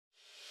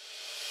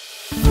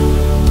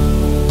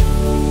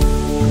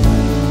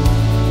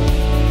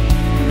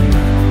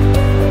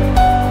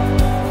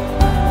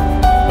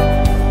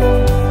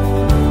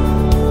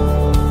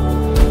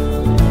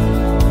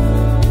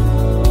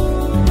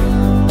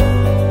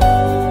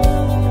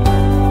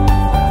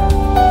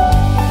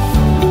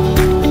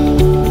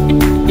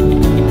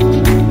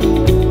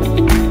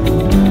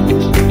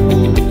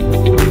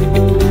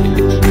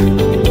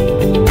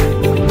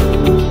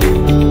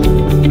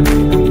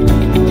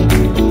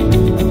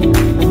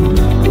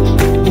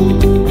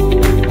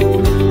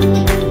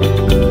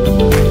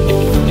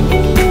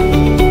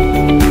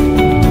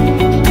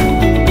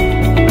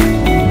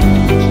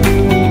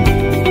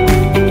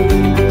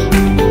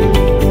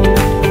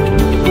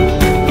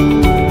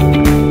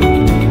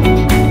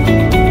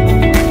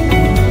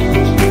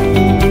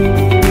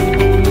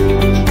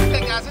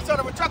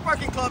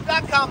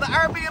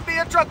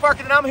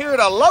I'm here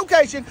at a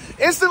location,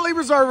 instantly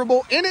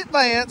reservable in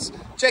advance.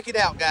 Check it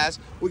out, guys.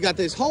 We got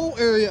this whole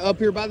area up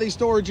here by these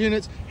storage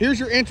units. Here's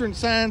your entrance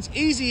signs,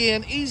 easy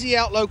in, easy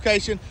out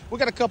location. We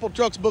got a couple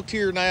trucks booked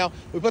here now.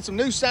 We put some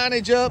new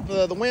signage up.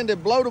 The wind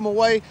had blown them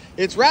away.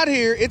 It's right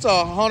here. It's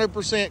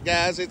 100%,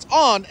 guys. It's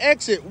on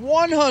exit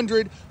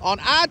 100 on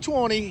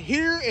I-20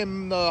 here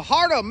in the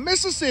heart of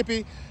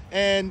Mississippi.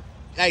 And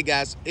hey,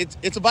 guys,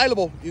 it's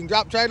available. You can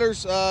drop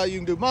trailers. You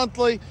can do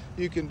monthly.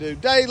 You can do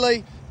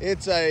daily.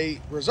 It's a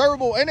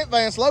reservable in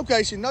advance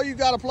location. Know you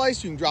got a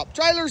place. You can drop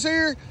trailers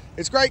here.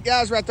 It's great,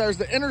 guys. Right there's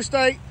the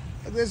interstate.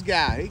 Look at this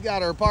guy. He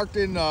got her parked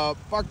in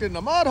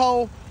the mud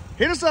hole.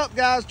 Hit us up,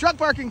 guys.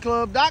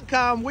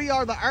 Truckparkingclub.com. We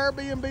are the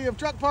Airbnb of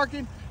truck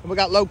parking, and we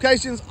got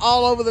locations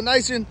all over the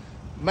nation,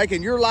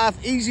 making your life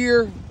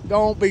easier.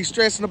 Don't be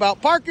stressing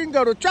about parking.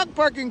 Go to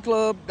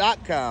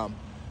truckparkingclub.com.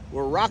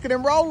 We're rocking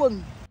and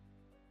rolling.